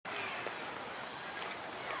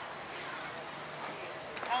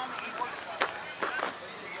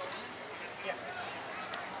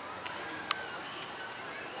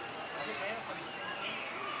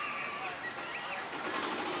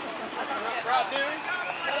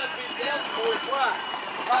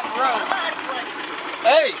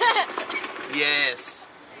Hey! Yes.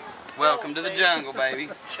 Welcome to the jungle, baby.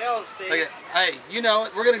 Look at, hey, you know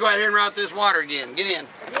it. We're going to go out here and ride this water again. Get in.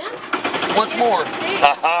 Once more.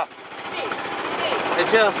 Haha. Hey,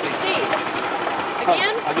 Chelsea.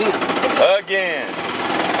 Again? Again.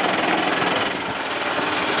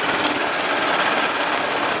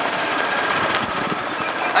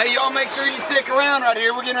 Hey, y'all make sure you stick around right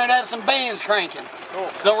here. We're getting ready to have some bands cranking. Cool.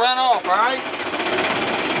 So run off, all right?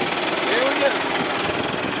 Here we go.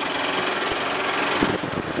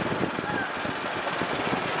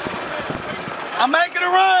 I'm making a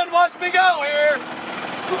run. Watch me go here.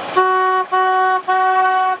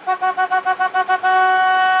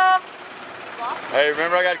 Hey,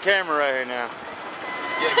 remember I got a camera right here now.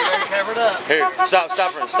 Yeah, get ready to cover it up. Here, stop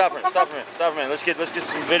for a minute. Let's get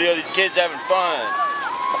some video of these kids having fun.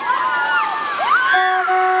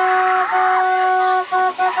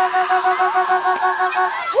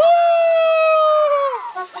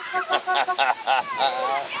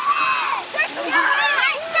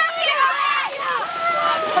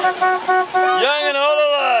 Young and old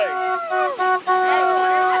alike.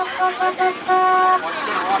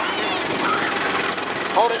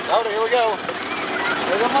 Hold it, here we go.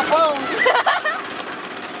 There goes my phone.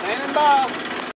 Standing by.